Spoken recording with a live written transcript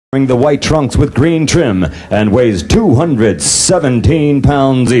Wearing the white trunks with green trim and weighs 217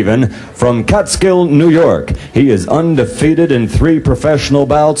 pounds even, from Catskill, New York. He is undefeated in 3 professional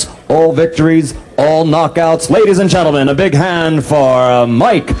bouts, all victories, all knockouts. Ladies and gentlemen, a big hand for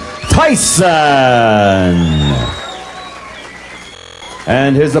Mike Tyson.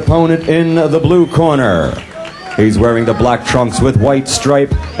 And his opponent in the blue corner. He's wearing the black trunks with white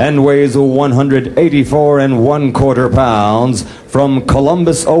stripe and weighs 184 1/4 pounds, from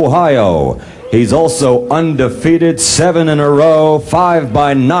Columbus, Ohio. He's also undefeated, 7 in a row, 5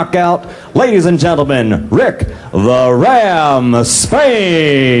 by knockout. Ladies and gentlemen, Rick the Ram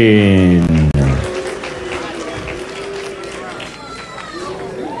Spain.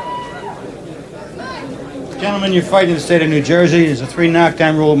 Gentlemen, you fight in the state of New Jersey. There's a 3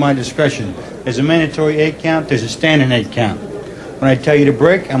 knockdown rule of my discretion. There's a mandatory 8 count, there's a standing 8 count. When I tell you to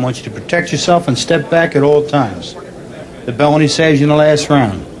break, I want you to protect yourself and step back at all times. The bell only saves you in the last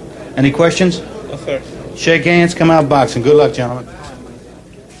round. Any questions? No, sir. Shake hands, come out boxing. Good luck, gentlemen.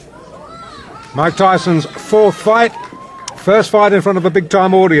 Mike Tyson's 4th fight. First fight in front of a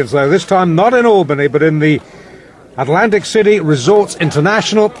big-time audience, though. This time not in Albany, but in the Atlantic City Resorts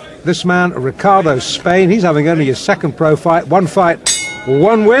International. This man, Ricardo Spain, he's having only his 2nd pro fight. 1 fight,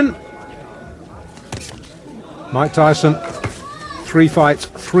 1 win. Mike Tyson, 3 fights,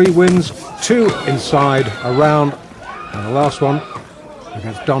 3 wins, 2 inside a round. And the last one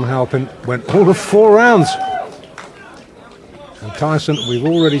against Don Halpin went all of 4 rounds. And Tyson, we've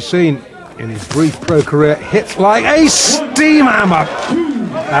already seen in his brief pro career, hits like a steam hammer.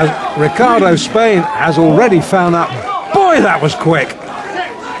 As Ricardo Spain has already found out, boy, that was quick.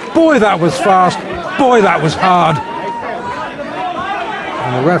 Boy, that was fast. Boy, that was hard.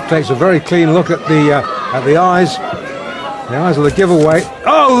 And the ref takes a very clean look at the eyes. The eyes of the giveaway.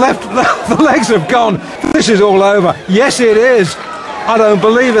 Oh, the legs have gone. This is all over. Yes, it is. I don't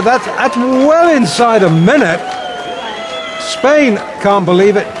believe it. That's well inside a minute. Spain can't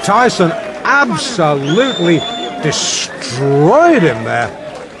believe it. Tyson absolutely destroyed him there.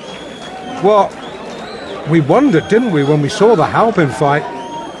 Well, we wondered, didn't we, when we saw the Halpin fight?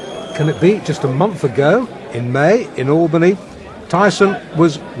 Can it be just a month ago, in May, in Albany? Tyson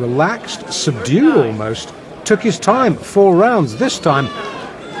was relaxed, subdued almost. Took his time, 4 rounds. This time,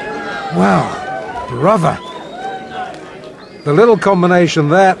 well, brother. The little combination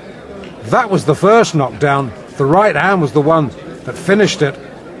there, that was the first knockdown. The right hand was the one that finished it.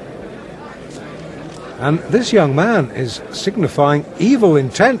 And this young man is signifying evil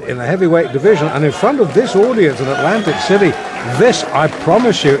intent in the heavyweight division. And in front of this audience in Atlantic City, this, I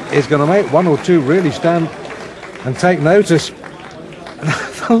promise you, is going to make 1 or 2 really stand and take notice.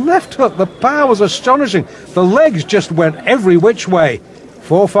 The left hook, the power was astonishing. The legs just went every which way.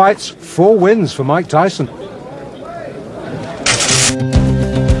 4 fights, 4 wins for Mike Tyson.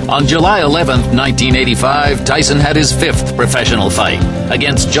 On July 11th, 1985, Tyson had his 5th professional fight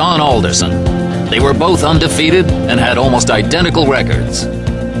against John Alderson. They were both undefeated and had almost identical records.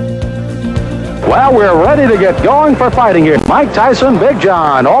 Well, we're ready to get going for fighting here. Mike Tyson, Big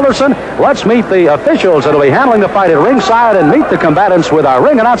John Alderson. Let's meet the officials that will be handling the fight at ringside and meet the combatants with our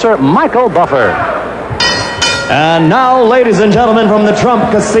ring announcer, Michael Buffer. And now, ladies and gentlemen, from the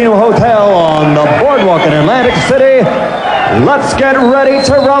Trump Casino Hotel on the boardwalk in Atlantic City, let's get ready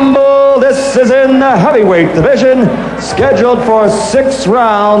to rumble. This is in the heavyweight division, scheduled for 6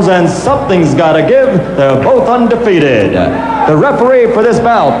 rounds, and something's got to give. They're both undefeated. The referee for this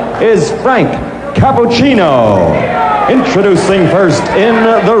bout is Frank Cappuccino. Introducing first in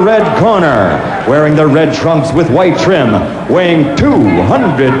the red corner, wearing the red trunks with white trim, weighing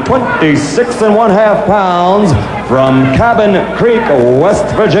 226 1/2 pounds, from Cabin Creek, West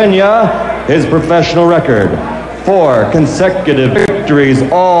Virginia. His professional record, 4 consecutive victories,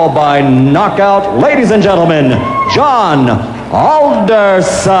 all by knockout. Ladies and gentlemen, John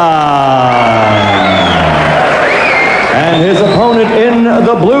Alderson. And his opponent in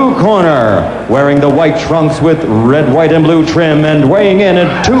the blue corner, wearing the white trunks with red, white, and blue trim, and weighing in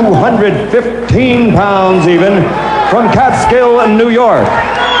at 215 pounds even, from Catskill, New York.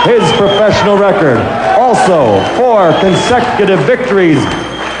 His professional record, also 4 consecutive victories,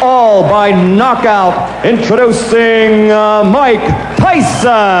 all by knockout. Introducing Mike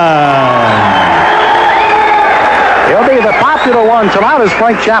Tyson. He'll be the popular one tonight as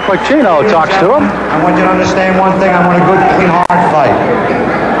Frank Cappuccino talks to him. I want you to understand one thing. I want a good, clean, hard fight.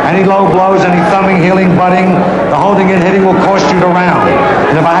 Any low blows, any thumbing, heeling, butting, the holding and hitting will cost you the round.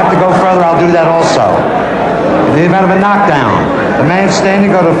 And if I have to go further, I'll do that also. In the event of a knockdown, the man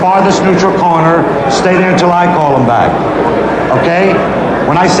standing, go to the farthest neutral corner, stay there until I call him back. Okay?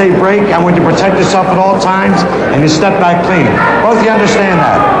 When I say break, I want you to protect yourself at all times, and you step back clean. Both of you understand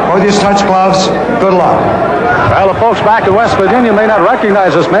that. Both you touch gloves. Good luck. Well, the folks back in West Virginia may not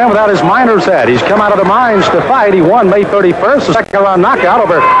recognize this man without his miner's hat. He's come out of the mines to fight. He won May 31st, a second-round knockout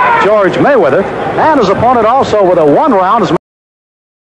over George Mayweather. And his opponent also with a one-round.